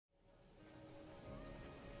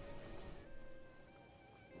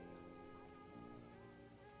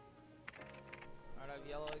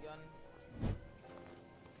yellow again.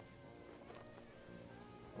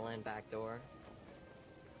 Land back door.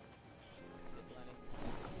 It's landing.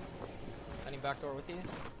 Any back door with you?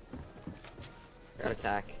 Got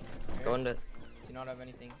attack. Here. Going to. Do not have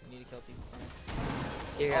anything. You need to kill people.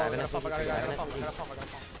 Here, I have an I gotta pump.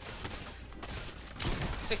 SMG.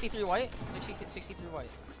 63 white. 63 white.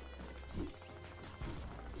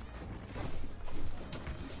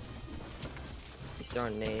 He's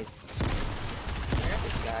throwing nades. Here.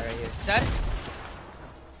 This guy right here. Dead.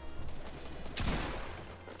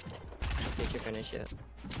 Get your finish yet.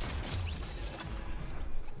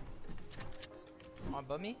 On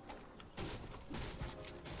above me.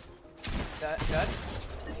 Dead.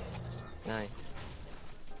 Nice.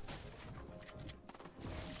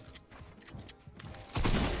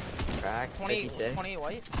 Crack. 56. 28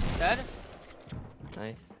 white. Dead.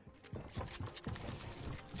 Nice.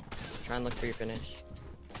 Try and look for your finish.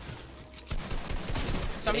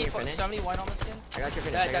 70 your finish? 70 white on this kid. I got your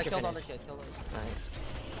finish. I got your killed finish. other kid. Killed other kid. Nice.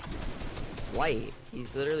 White.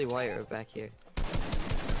 He's literally white right back here.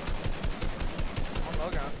 On low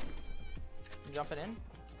ground. I'm jumping in.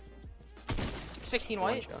 16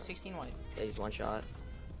 white. 16 white. Yeah, he's one shot.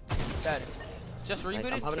 Dead. Just rebooted.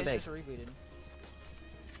 Nice, I'm popping a big. Just rebooted.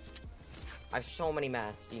 I have so many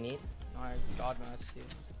mats. Do you need? Alright, God mats too.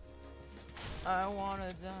 I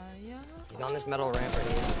wanna die young. He's on this metal ramp right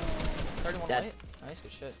here. 31 Dead. white. Nice,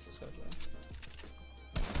 good shit. Let's go, Joe.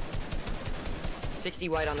 60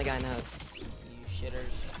 white on the guy in the house. You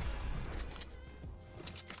shitters.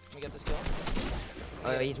 Let me get this kill.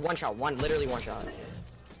 Oh, he's one shot. Literally one shot.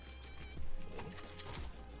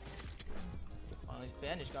 Oh, he's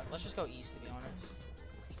bandaged. Let's just go east, to be honest.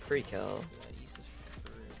 It's a free kill. Yeah, east is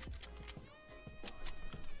free.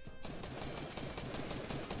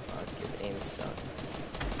 Oh, this kid's aim suck.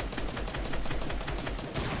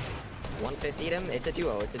 150'd him. It's a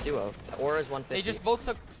duo. It's a duo. The aura's 150. They just both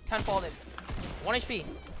took 10 fall. 1 HP.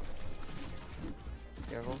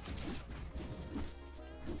 Careful.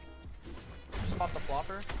 Just pop the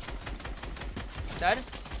flopper. Dead.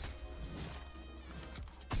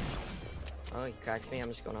 Oh, he cracked me. I'm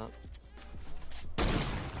just going up.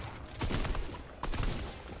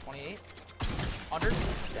 28. 100.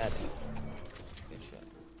 Dead. Good shit.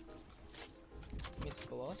 Meets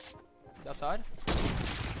below us. Outside.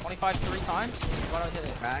 25 3 times. Why don't I hit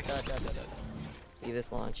it? Crack. Dead. Leave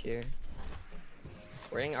this launch here.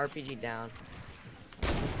 We're getting RPG down.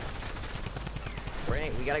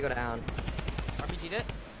 We gotta go down. RPG'd it.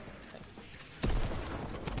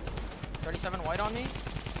 37 white on me.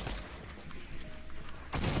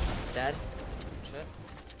 Dead. Shit.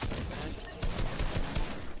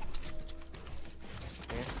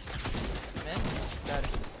 Here. I'm in. Dead.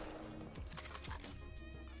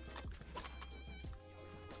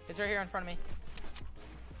 Kids right here in front of me.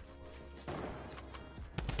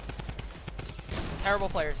 Terrible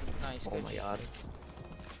players. Nice. Oh Good my god.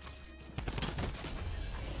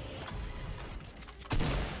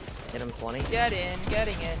 Hit him 20.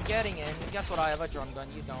 Getting in. Guess what? I have a drum gun.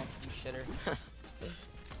 You don't. You shitter.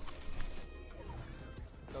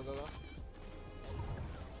 Go.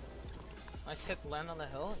 Nice hit. Land on the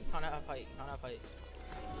hill. You can't have height.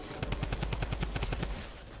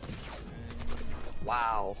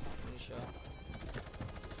 Wow. Good shot.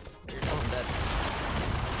 You're dead.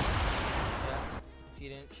 Yeah. If you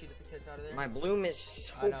didn't shoot the kids out of there. My bloom is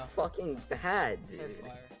so fucking bad, dude. Head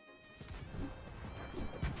fire.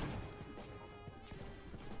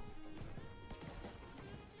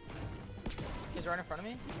 Kids right in front of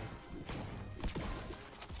me.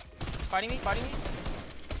 Fighting me.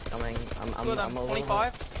 Coming. I'm Two of them. a little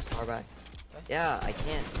 25. far back. Okay. Yeah, I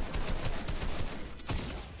can't.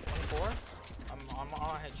 24. I'm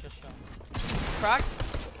on a head. Just show. Cracked.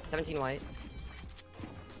 17 white.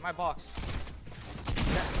 My box.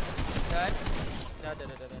 Dead.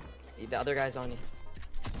 The other guy's on you.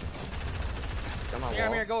 Come on,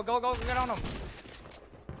 Here. Go. Get on him.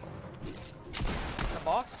 The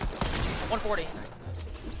box. 140.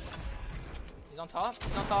 He's on top.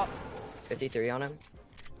 53 on him.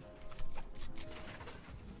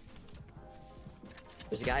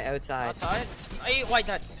 There's a guy outside. Hey, white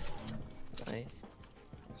dead. Nice.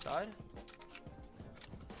 Inside.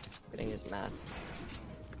 Getting his mats.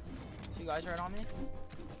 2 guys right on me.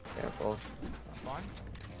 Careful. Fine.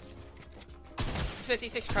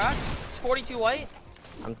 56 crack. It's 42 white.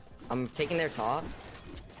 I'm taking their top.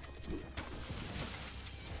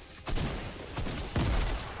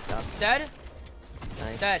 What's up? Dead.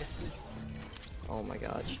 Nice. Dead. Oh my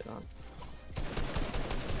god, shit on.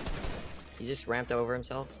 He just ramped over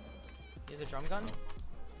himself. He has a drum gun.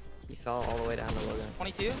 He fell all the way down the logo.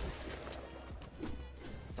 22.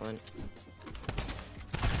 Coming.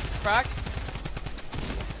 Cracked.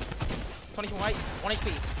 20 white. 1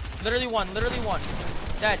 HP. Literally one.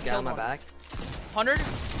 Dead. Get Killed on my one. back. 100.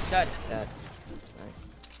 Dead. Dead.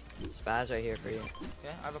 Nice. Spaz right here for you.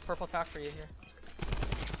 Okay, I have a purple tack for you here.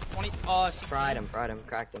 20. 16. Fried him.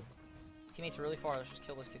 Cracked him. Teammates are really far. Let's just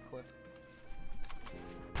kill this kid quick.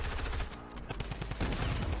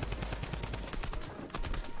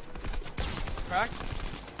 Cracked.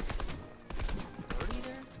 30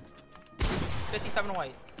 there. 57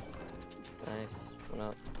 white. Nice. One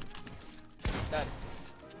up. Dead.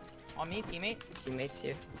 On me, teammate. Teammates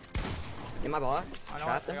here. In my box. I know.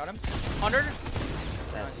 Trapped I him. got him. 100.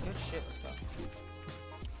 Dead. Nice. Good shit. Let's go.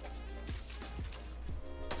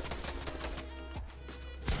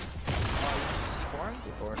 C4 him?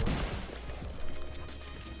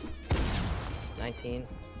 C4. 19.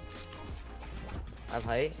 I have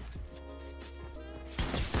height.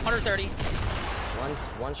 130.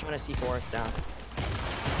 One's trying to C4 us down.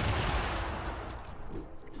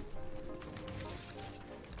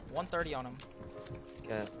 $130 on him.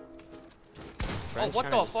 Okay. Oh, what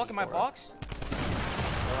the fuck in my box?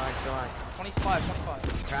 Relax. 25.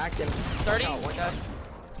 Cracked him. 30. One Dead.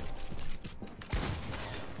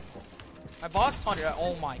 My box 100.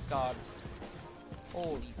 Oh my god.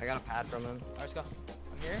 Holy. I got a pad from him. Alright, let's go.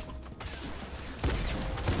 I'm here.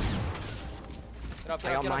 Get up,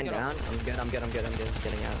 I got mine down. I'm good. I'm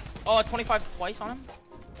getting out. Oh, 25 twice on him.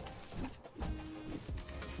 I'm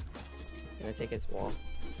gonna take his wall.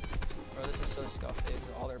 Bro, this is so scuffed, dude.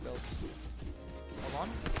 All their builds. Hold on.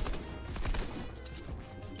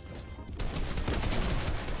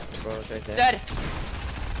 Bro, it's right there. Dead.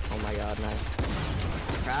 Oh my god, nice.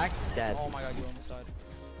 Cracked, dead. Oh my god, you on the side.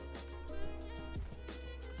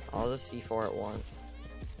 I'll just C4 at once.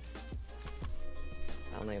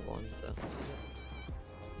 I only have one, so.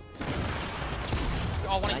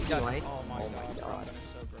 Oh, one is 19 dead. white. Oh my Oh god. my Bro, God. that is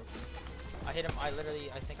so broken. I hit him. I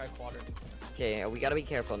think I quadred him. Okay, we gotta be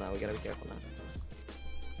careful now.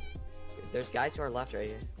 There's guys to our left right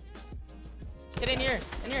here. Get in here.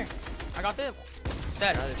 I got this.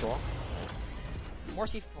 Dead. Another wall. Nice. More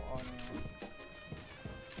C4. Oh no.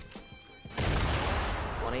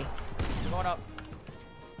 20. Going up.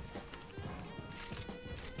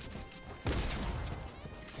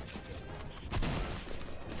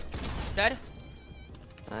 Dead.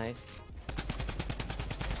 Nice.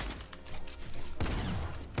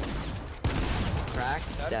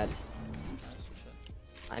 Cracked, Dead. dead. Nice, good shit.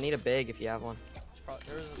 I need a big if you have one.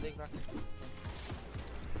 There is a big back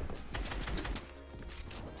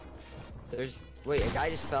there. Wait, a guy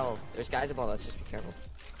just fell. There's guys above us, just be careful.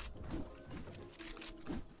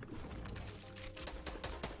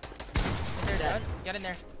 In there, Dead. dead. Get in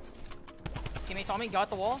there. Teammates on me. Got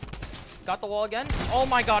the wall. Got the wall again. Oh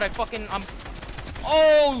my god, I'm.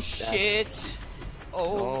 Oh shit.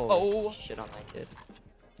 Oh. Shit on that kid.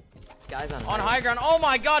 Guys on high ground. Oh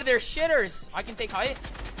my god, they're shitters. I can take height.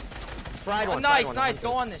 Fried one. Nice.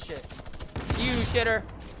 Go on this shit. You shitter.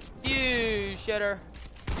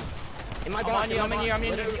 In my I'm box. on you. Literally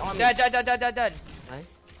on me. Dead. Nice.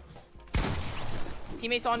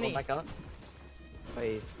 Teammates on Go me. back up.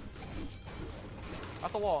 Please.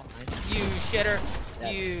 Off the wall. Nice. You shitter.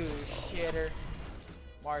 Dead. You shitter.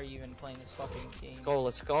 Why are you even playing this fucking game?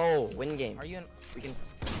 Let's go. Win game. Are you in? We can.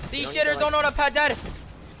 These don't shitters don't know how to pad. Dead.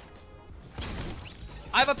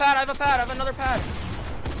 I have a pad. I have another pad.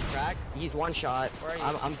 Crack. He's one shot. Where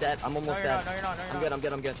are you? I'm dead. I'm almost dead. No, you're not.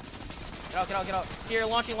 I'm good. Get out. Here,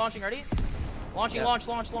 launching. Ready? Launching. Yep.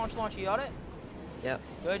 Launch. You got it? Yep.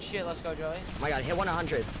 Good shit. Let's go, Joey. Oh my god, hit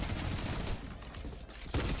 100.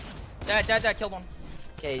 Dead. Killed one.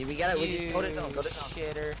 Okay, we gotta. We just go to zone.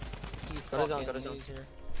 Shitter. You Go to zone. loser.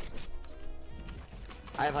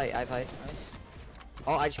 I have height. Nice.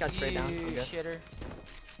 Oh, I just got sprayed down. You I'm good. shitter.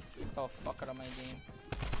 Oh, fuck out of my game.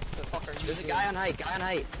 The fuck are you There's a doing? guy on height.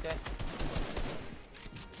 Okay.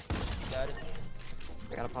 Dead.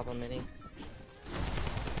 I gotta pop a mini.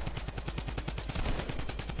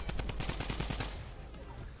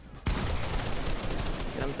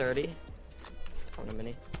 Get him 30. Pop a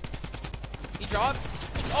mini. He dropped.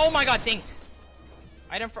 Oh my god, dinked.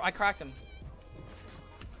 I cracked him.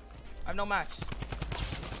 I have no mats.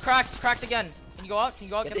 Cracked again. Can you go out?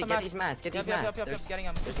 Get the mats. These mats. Get these Yep, mats. yep, getting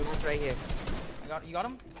him. There's mats right here. You got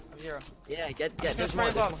him? I have 0. Yeah, get. Just There's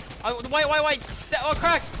spray more. above. Oh, wait. Oh,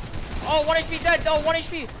 cracked. Oh, 1 HP dead. Oh, 1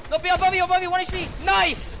 HP. No, be above you, 1 HP.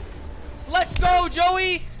 Nice. Let's go,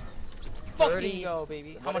 Joey. 30. Fucking go,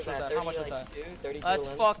 baby. How much was that? 32 Let's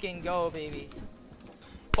wins. fucking go, baby.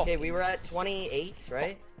 Okay, we were at 28,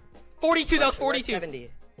 right? 42. That was We're at 42. 70.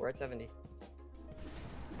 We're at 70.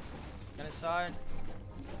 Get inside.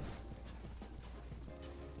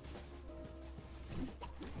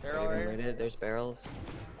 Barrel Already right been here. looted. There's barrels.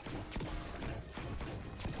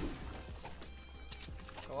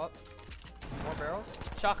 Go up. More barrels.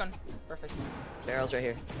 Shotgun. Perfect. Barrels right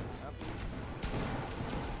here.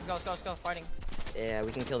 Yep. Let's go. Fighting. Yeah,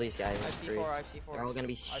 we can kill these guys. I have It's free. C4. I have C4. They're all gonna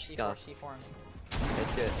be I have C4. scuffed. C4 him.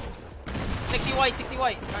 Let's do it. 60 white. 60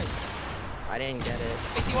 white. Nice. I didn't get it.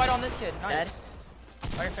 60 white on this kid. Nice. Dead.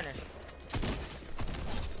 Alright, finish.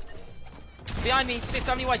 Behind me.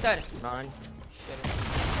 70 white dead. None. Shit.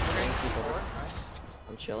 We're getting C4. Nice.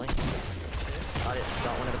 I'm chilling. Shit. Got it.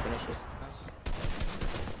 Got one of the finishes. Nice.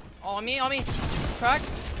 Oh, on me. Cracked.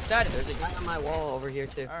 Dead. There's a guy on my wall over here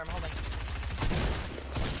too. Alright, I'm holding.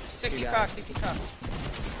 60 guys. crack. 60 crack.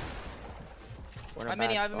 We're in I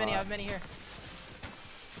a have bad many. spot. Here.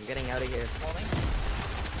 I'm getting out of here. Holding.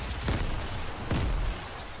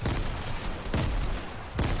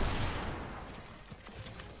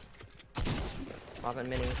 Popping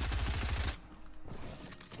minis.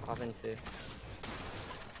 Popping two.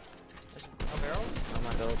 There's no barrels. On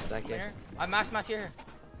my build back Here. here. I have max here.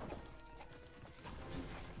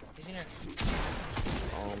 He's in here.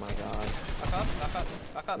 Oh my god. Back up.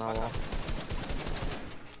 My Back wall. up.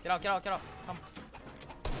 Get out. Come.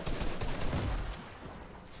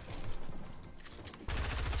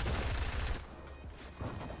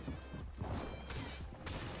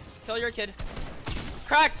 Kill your kid.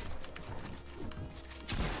 Cracked.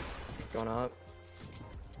 Going up.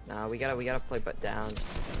 Nah, we gotta play but down.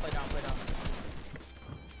 Play down.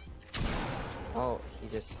 Oh, he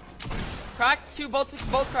just. Cracked. Two, both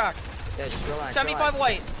cracked. Yeah, just relax. 75 relax.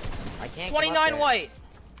 white. I can't. come up 29 there. white.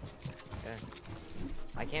 Okay.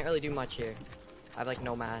 I can't really do much here. I have like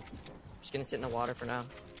no mats. Just gonna sit in the water for now.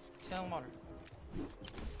 Stand in the water.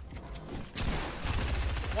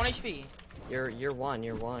 1 HP. You're one.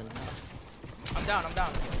 I'm down.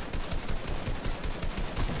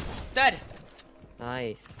 Dead.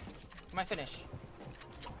 Nice. My finish.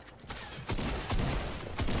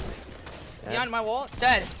 Dead. Behind my wall.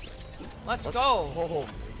 Dead. Let's go. Oh,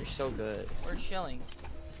 you're so good. We're chilling.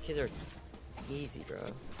 These kids are easy, bro.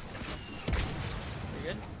 You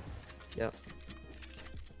good? Yep.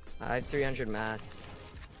 I have 300 mats.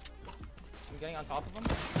 I'm getting on top of him.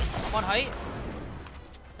 I'm on height.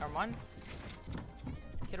 Never mind.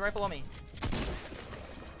 Kid right below me.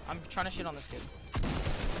 I'm trying to shit on this kid.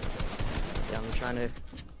 Yeah, I'm trying to.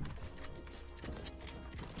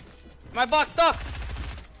 My box stuck.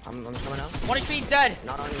 I'm coming out. 1 HP dead.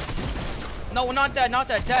 Not on you. No, not dead.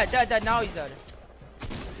 Dead. Now he's dead.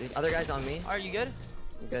 The other guy's on me. Are you good?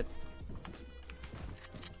 I'm good.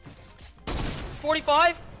 It's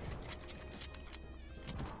 45.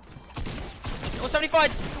 Oh,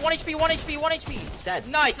 75. 1 HP. Dead.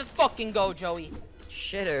 Nice. Let's fucking go, Joey.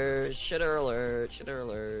 Shitter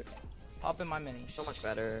alert. Pop in my minis. So much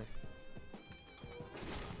better.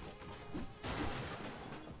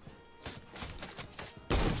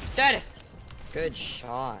 Dead. Good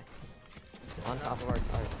shot. On top of our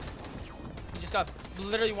card. He just got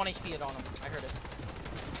literally 1 HP on him. I heard it.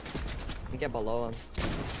 We get below him.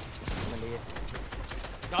 I'm gonna be it.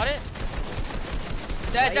 Got it?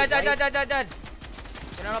 Dead. Right.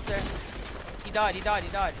 Get on up there. He died.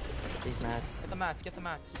 These mats. Get the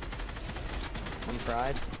mats. I'm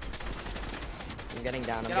fried. I'm getting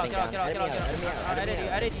down. Get out. I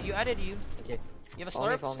edited you. Okay. You have a Follow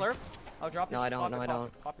me, slurp? follow me. Slurp? Oh, drop your No, I don't, no, I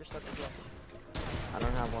don't. Pop your slurp as well. I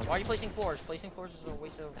don't have one. Why are you placing floors? Placing floors is a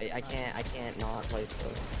waste of... I can't not place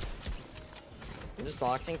those. I'm just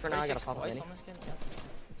boxing for now. I gotta pop a mini. on this kid?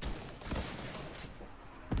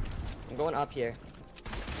 I'm going up here.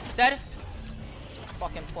 Yeah. Dead?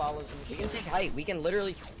 Fucking flowers and We shit. can take height. We can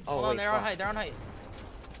literally. Oh Hold wait. on, they're on fuck. height.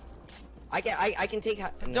 I can take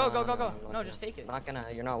height. Go. No, just take it. I'm not gonna.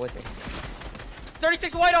 You're not with me.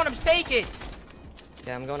 36 white on him, just take it!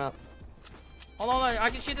 Yeah, I'm going up. Hold on, I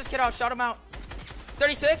can shoot this kid out, shout him out.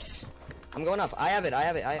 36? I'm going up. I have it.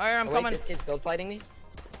 Alright, I'm wait, coming. This kid's build fighting me.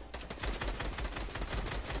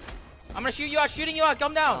 I'm gonna shoot you out, shooting you out,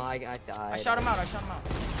 come down. Oh, I died. I shot him out.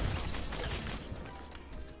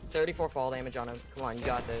 34 fall damage on him. Come on, you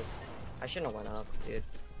got this. I shouldn't have went up, dude.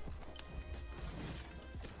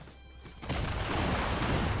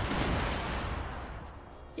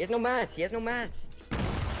 He has no mats. It's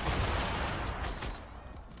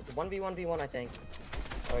 1v1v1, I think.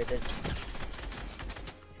 Oh wait, there's...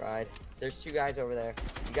 Tried. There's 2 guys over there.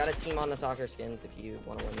 You got a team on the soccer skins if you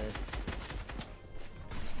want to win this.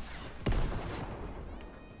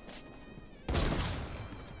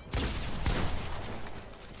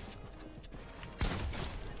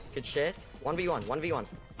 Good shit. 1v1.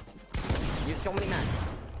 Use so many mats.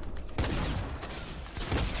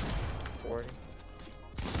 40.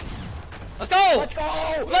 Let's go! Let's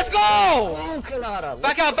go! Let's go! Oh, Khanada.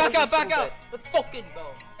 Back out, back out, back so out! good. Let's fucking go.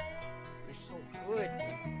 You're so good.